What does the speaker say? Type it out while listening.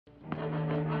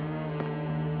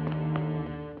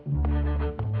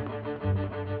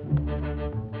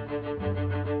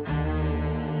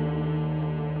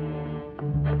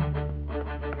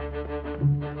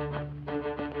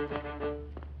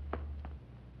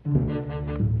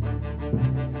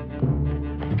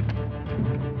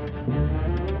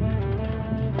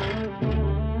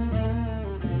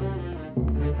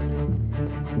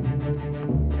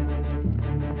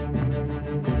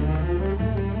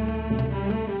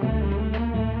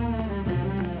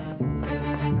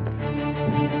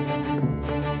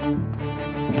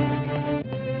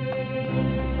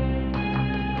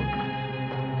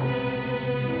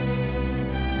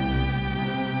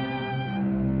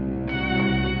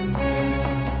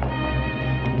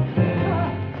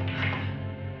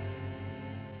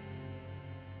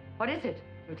What is it,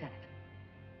 Lieutenant?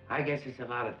 I guess it's a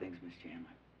lot of things, Miss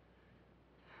Chandler.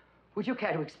 Would you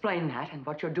care to explain that and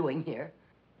what you're doing here?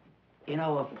 You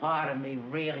know, a part of me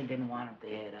really didn't want him to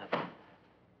head up.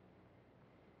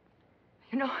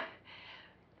 You know,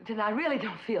 Lieutenant, I really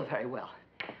don't feel very well.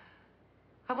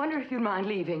 I wonder if you'd mind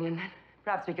leaving, and then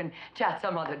perhaps we can chat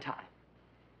some other time.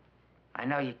 I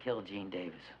know you killed Gene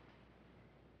Davis.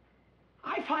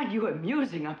 I find you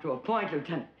amusing up to a point,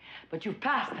 Lieutenant, but you've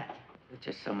passed that.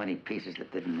 There's just so many pieces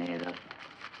that didn't add up.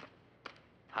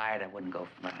 Hired, I wouldn't go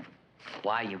flat.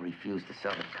 Why you refused to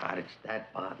sell the cottage,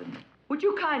 that bothered me. Would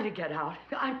you kindly get out?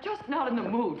 I'm just not in the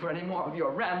mood for any more of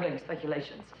your rambling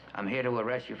speculations. I'm here to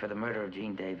arrest you for the murder of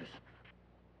Gene Davis.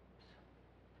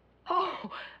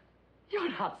 Oh,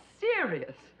 you're not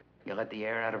serious. You let the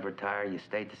air out of her tire, you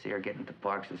stayed to see her get into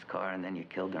Parks' car, and then you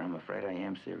killed her. I'm afraid I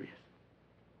am serious.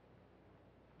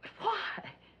 But why?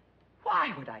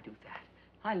 Why would I do that?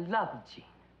 I loved Gene.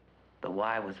 The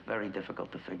why was very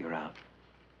difficult to figure out.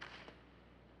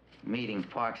 Meeting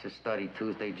Parks' study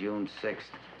Tuesday, June 6th.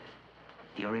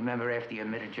 Do you remember after you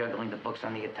admitted juggling the books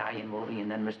on the Italian movie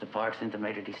and then Mr. Parks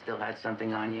intimated he still had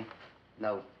something on you?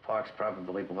 No, Parks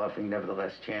probably bluffing.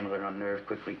 Nevertheless, Chandler, unnerved,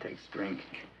 quickly takes drink.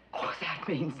 Oh, that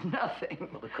means nothing.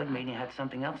 Well, it could mean you had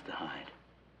something else to hide.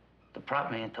 The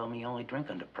prop man told me you only drink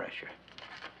under pressure.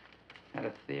 Had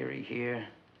a theory here.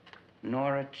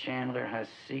 Nora Chandler has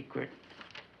secret.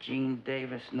 Gene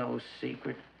Davis knows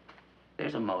secret.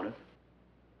 There's a motive.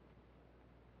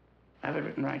 I have it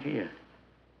written right here.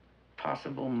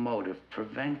 Possible motive.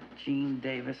 Prevent Gene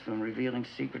Davis from revealing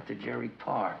secret to Jerry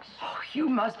Parks. Oh, you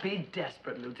must be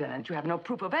desperate, Lieutenant. You have no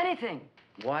proof of anything.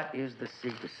 What is the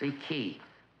secret? See, key.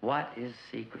 What is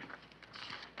secret?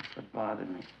 That's what bothered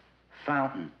me.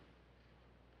 Fountain.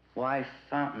 Why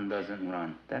Fountain doesn't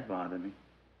run. That bothered me.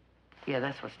 Yeah,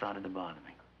 that's what started to bother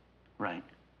me. Right.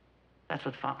 That's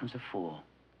what fountains are for.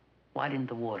 Why didn't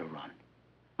the water run?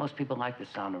 Most people like the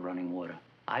sound of running water.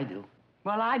 I do.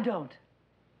 Well, I don't.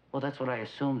 Well, that's what I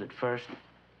assumed at first.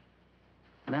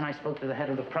 And then I spoke to the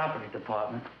head of the property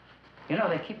department. You know,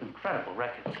 they keep incredible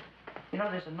records. You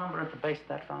know, there's a number at the base of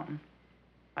that fountain.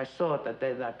 I saw it that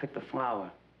day that I picked the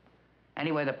flower.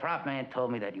 Anyway, the prop man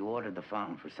told me that you ordered the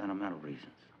fountain for sentimental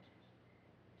reasons.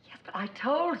 Yes, but I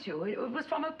told you. It was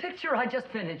from a picture I just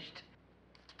finished.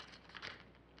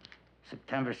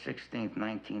 September 16th,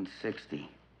 1960.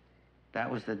 That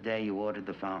was the day you ordered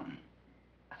the fountain.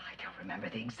 Well, I don't remember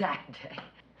the exact day.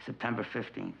 September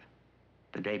 15th,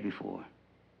 the day before.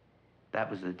 That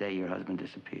was the day your husband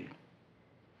disappeared.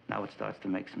 Now it starts to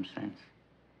make some sense.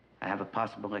 I have a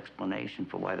possible explanation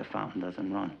for why the fountain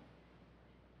doesn't run.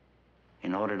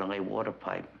 In order to lay water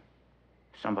pipe,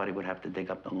 somebody would have to dig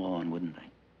up the lawn, wouldn't they?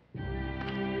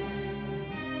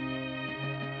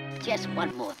 Just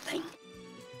one more thing.